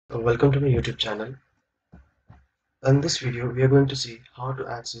Welcome to my YouTube channel. In this video, we are going to see how to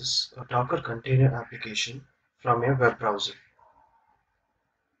access a Docker container application from your web browser.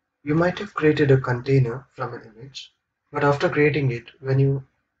 You might have created a container from an image, but after creating it, when you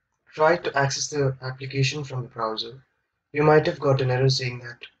try to access the application from the browser, you might have got an error saying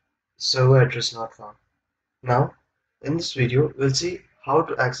that server address not found. Now, in this video, we'll see how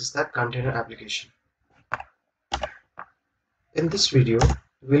to access that container application. In this video,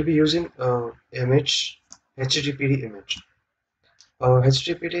 we'll be using a image, HTTPD image.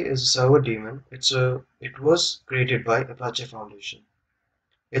 HTTPD is a server daemon. It was created by Apache Foundation.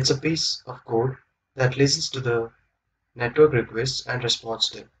 It's a piece of code that listens to the network requests and responds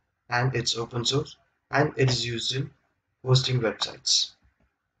to them, and it's open source and it is used in hosting websites.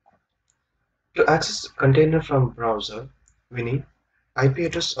 To access the container from browser, we need IP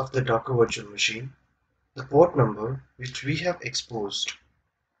address of the Docker virtual machine, the port number which we have exposed.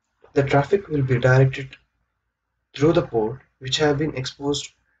 The traffic will be directed through the port which have been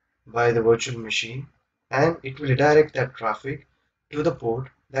exposed by the virtual machine, and it will redirect that traffic to the port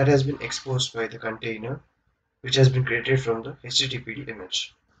that has been exposed by the container which has been created from the HTTPD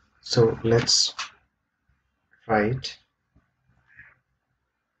image. So let's try it.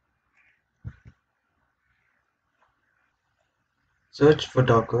 Search for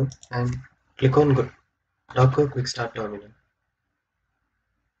Docker and click on Docker Quick Start Terminal.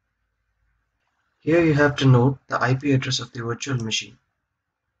 Here you have to note the IP address of the virtual machine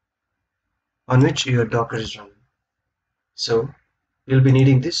on which your Docker is running. So you'll be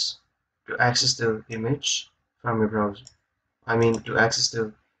needing this to access the image from your browser. To access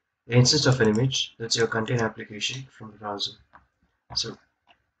the instance of an image, that's your container application from the browser. So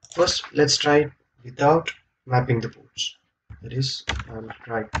first, let's try it without mapping the ports. That is, I'll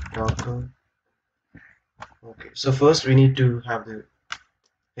try Docker. Okay, so first we need to have the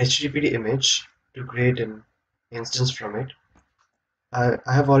HTTPD image to create an instance from it. I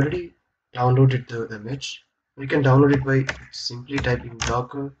have already downloaded the image. You can download it by simply typing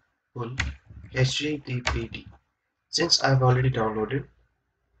docker full HTTPD. Since I've already downloaded,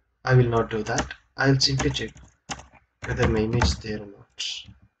 I will not do that. I'll simply check whether my image is there or not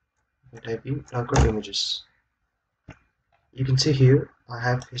by typing docker images. You can see here I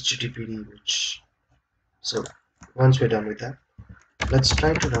have HTTPD image. So once we're done with that, let's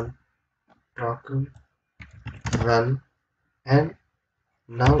try to run docker run, and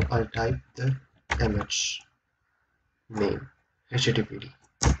now I'll type the image name HTTPD.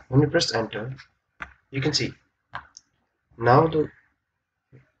 When you press enter, you can see now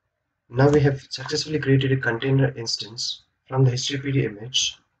we have successfully created a container instance from the HTTPD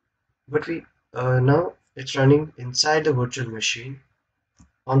image, but now it's running inside the virtual machine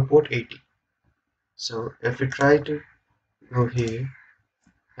on port 80. So if we try to go here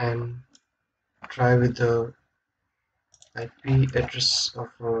and try with the IP address of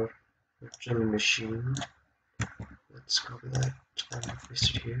our virtual machine, let's copy that and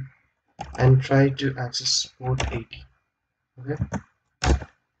paste it here and try to access port 80. Okay,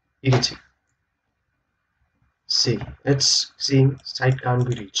 you can see it's saying site can't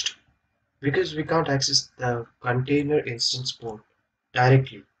be reached because we can't access the container instance port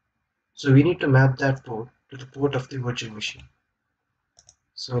directly. So we need to map that port to the port of the virtual machine.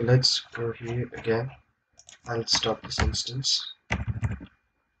 So let's go here again. I'll stop this instance.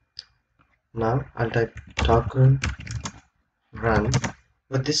 Now I'll type docker run,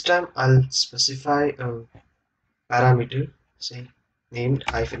 but this time I'll specify a parameter, say named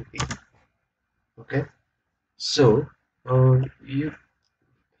 -p. Okay, so here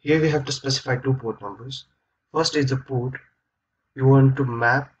we have to specify two port numbers. First is the port which you want to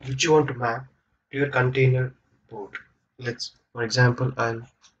map to your container port. For example, I'll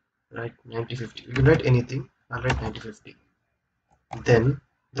write 9050. You can write anything. I'll write 9050. Then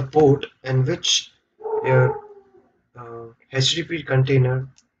the port in which your HTTP container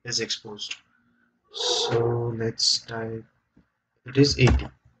is exposed. So let's type, it is 80.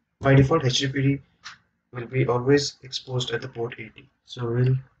 By default, HTTP will be always exposed at the port 80. So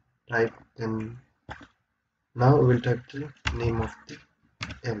we'll type then. Now we'll type the name of the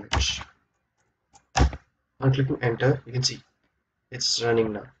image. On clicking enter, you can see it's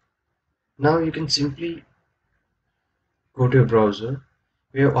running now. Now you can simply go to your browser.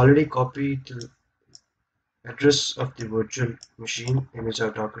 We have already copied the address of the virtual machine in which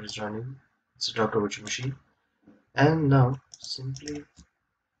our Docker is running. It's a Docker virtual machine. And now simply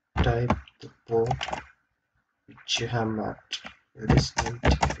type the port which you have mapped. It is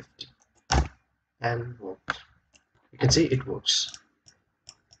 9050 and work. You can see it works.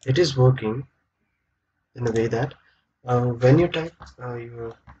 It is working in a way that when you type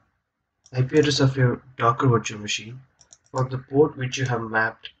your IP address of your Docker virtual machine for the port which you have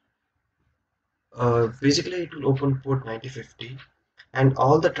mapped. Basically, it will open port 9050, and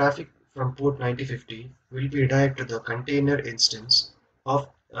all the traffic from port 9050 will be redirected to the container instance of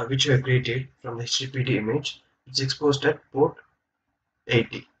which you have created from the HTTPD image, which is exposed at port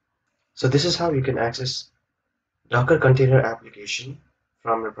 80. So this is how you can access Docker container application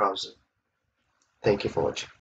from your browser. Thank you for watching.